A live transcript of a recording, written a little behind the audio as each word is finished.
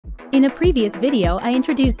In a previous video I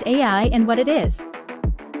introduced AI and what it is.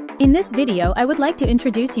 In this video I would like to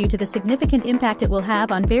introduce you to the significant impact it will have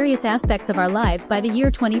on various aspects of our lives by the year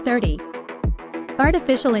 2030.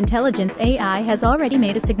 Artificial intelligence (AI) has already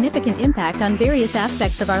made a significant impact on various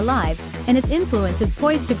aspects of our lives, and its influence is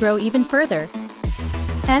poised to grow even further.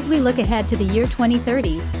 As we look ahead to the year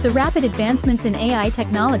 2030, the rapid advancements in AI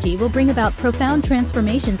technology will bring about profound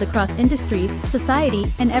transformations across industries, society,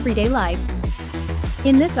 and everyday life.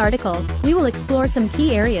 In this article, we will explore some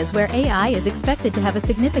key areas where AI is expected to have a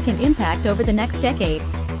significant impact over the next decade.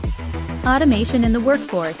 Automation in the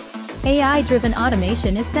workforce. AI-driven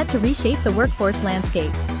automation is set to reshape the workforce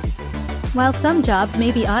landscape. While some jobs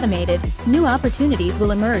may be automated, new opportunities will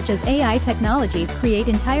emerge as AI technologies create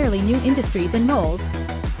entirely new industries and roles.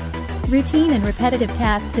 Routine and repetitive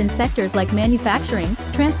tasks in sectors like manufacturing,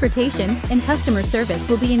 transportation, and customer service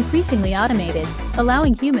will be increasingly automated,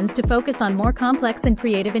 allowing humans to focus on more complex and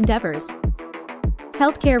creative endeavors.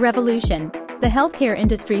 Healthcare revolution. The healthcare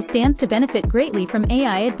industry stands to benefit greatly from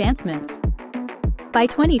AI advancements. By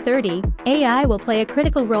 2030, AI will play a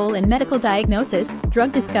critical role in medical diagnosis,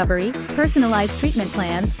 drug discovery, personalized treatment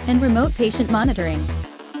plans, and remote patient monitoring.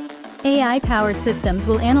 AI-powered systems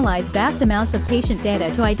will analyze vast amounts of patient data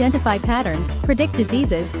to identify patterns, predict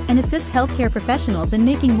diseases, and assist healthcare professionals in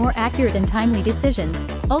making more accurate and timely decisions,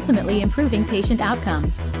 ultimately improving patient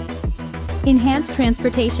outcomes. Enhanced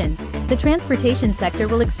transportation. The transportation sector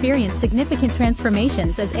will experience significant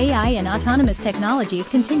transformations as AI and autonomous technologies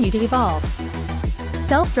continue to evolve.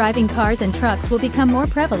 Self-driving cars and trucks will become more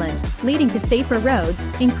prevalent, leading to safer roads,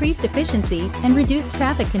 increased efficiency, and reduced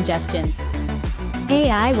traffic congestion.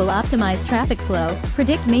 AI will optimize traffic flow,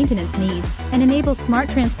 predict maintenance needs, and enable smart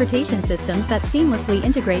transportation systems that seamlessly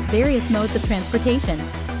integrate various modes of transportation.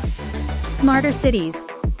 Smarter cities.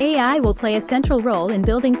 AI will play a central role in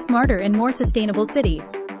building smarter and more sustainable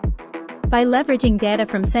cities. By leveraging data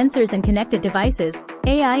from sensors and connected devices,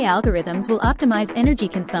 AI algorithms will optimize energy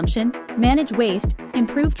consumption, manage waste,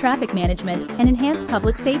 improve traffic management, and enhance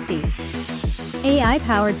public safety.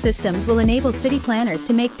 AI-powered systems will enable city planners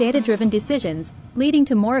to make data-driven decisions, leading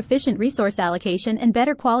to more efficient resource allocation and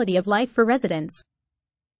better quality of life for residents.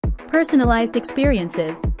 Personalized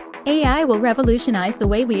experiences. AI will revolutionize the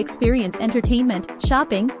way we experience entertainment,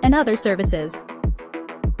 shopping, and other services.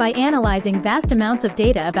 By analyzing vast amounts of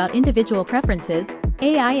data about individual preferences,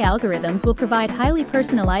 AI algorithms will provide highly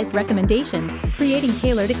personalized recommendations, creating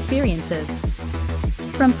tailored experiences.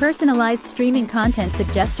 From personalized streaming content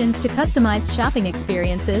suggestions to customized shopping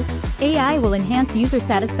experiences, AI will enhance user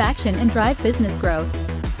satisfaction and drive business growth.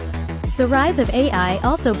 The rise of AI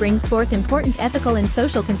also brings forth important ethical and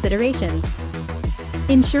social considerations.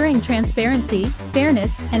 Ensuring transparency,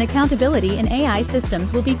 fairness, and accountability in AI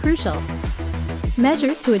systems will be crucial.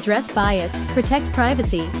 Measures to address bias, protect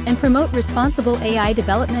privacy, and promote responsible AI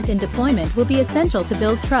development and deployment will be essential to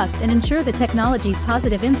build trust and ensure the technology's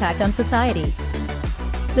positive impact on society.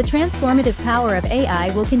 The transformative power of AI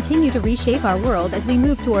will continue to reshape our world as we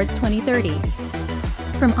move towards 2030.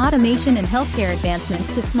 From automation and healthcare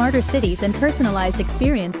advancements to smarter cities and personalized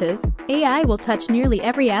experiences, AI will touch nearly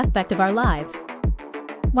every aspect of our lives.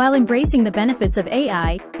 While embracing the benefits of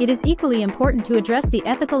AI, it is equally important to address the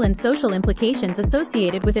ethical and social implications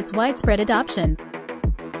associated with its widespread adoption.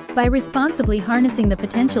 By responsibly harnessing the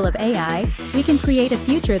potential of AI, we can create a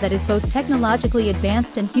future that is both technologically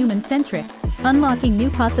advanced and human-centric, unlocking new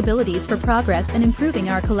possibilities for progress and improving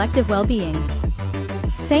our collective well-being.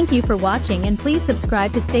 Thank you for watching, and please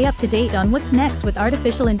subscribe to stay up to date on what's next with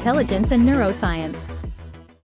artificial intelligence and neuroscience.